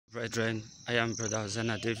Brethren, I am Brother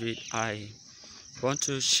Hosanna David. I want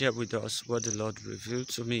to share with us what the Lord revealed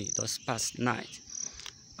to me this past night.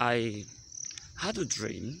 I had a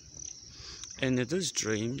dream, and in this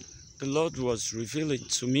dream, the Lord was revealing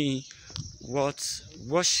to me what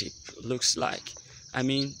worship looks like. I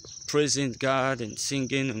mean, praising God and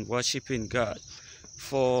singing and worshiping God.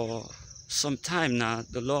 For some time now,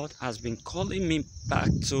 the Lord has been calling me back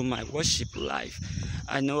to my worship life.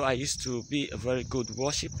 I know I used to be a very good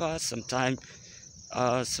worshiper. Sometimes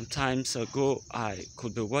ago, I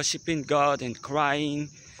could be worshiping God and crying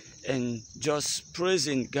and just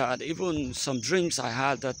praising God. Even some dreams I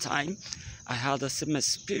had that time, I had the same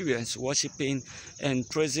experience worshiping and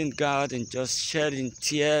praising God and just shedding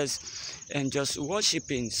tears and just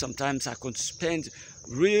worshiping. Sometimes I could spend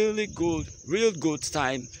real good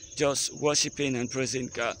time just worshiping and praising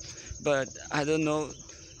God. But I don't know,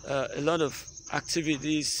 a lot of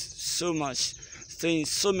activities, so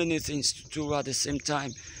many things to do at the same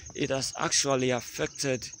time. It has actually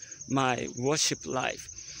affected my worship life.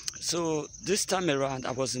 So this time around,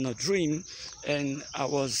 I was in a dream, and I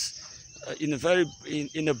was in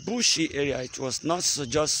a bushy area. It was not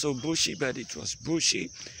just so bushy, but it was bushy.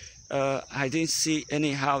 I didn't see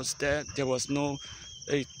any house there. There was no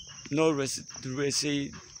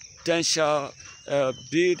residential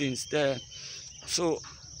buildings there. So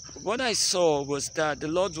what I saw was that the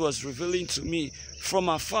Lord was revealing to me from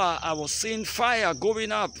afar. I was seeing fire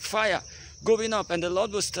going up, and the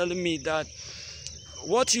Lord was telling me that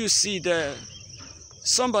what you see there,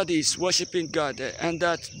 somebody is worshiping God there, and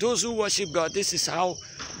that those who worship God, this is how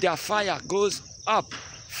their fire goes up.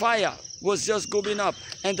 Fire was just going up,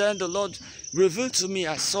 and then the Lord revealed to me,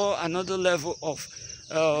 I saw another level of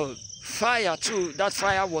fire too. That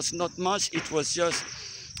fire was not much, it was just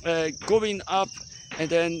going up, and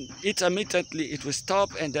then intermittently it will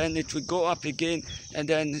stop, and then it will go up again, and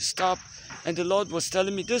then stop. And the Lord was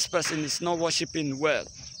telling me, this person is not worshiping well.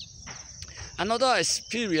 Another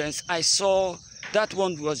experience I saw, that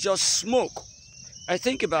one was just smoke. I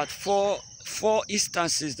think about four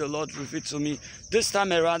instances the Lord revealed to me. This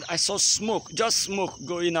time around, I saw smoke, just smoke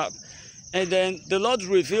going up. And then the Lord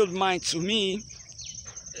revealed mine to me.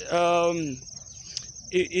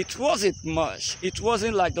 It wasn't much. It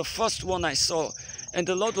wasn't like the first one I saw. And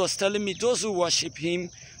the Lord was telling me, those who worship Him,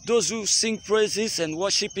 those who sing praises and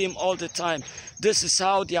worship Him all the time, this is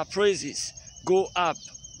how their praises go up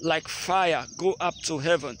like fire, go up to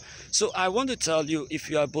heaven. So I want to tell you, if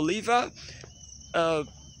you are a believer,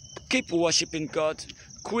 keep worshiping God.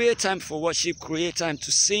 Create time for worship, create time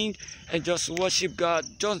to sing and just worship God.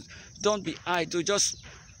 Don't be idle, just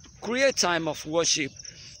create time of worship.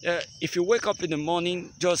 If you wake up in the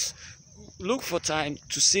morning, just look for time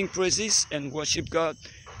to sing praises and worship God.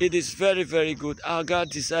 It is very, very good. Our God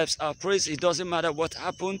deserves our praise. It doesn't matter what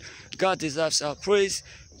happened. God deserves our praise.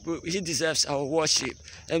 He deserves our worship.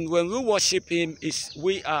 And when we worship Him,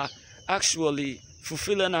 we are actually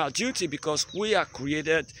fulfilling our duty, because we are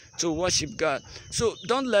created to worship God. So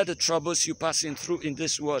don't let the troubles you're passing through in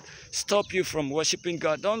this world stop you from worshiping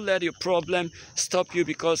God. Don't let your problem stop you,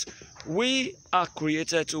 because we are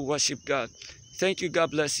created to worship God. Thank you. God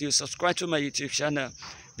bless you. Subscribe to my YouTube channel,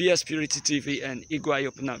 BS Purity TV and Eagle Eye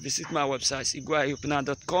Opener. Visit my websites,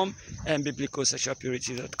 eagleeyeopener.com and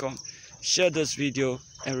biblicalsexualpurity.com. Share this video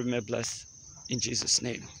and remain blessed in Jesus'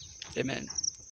 name. Amen.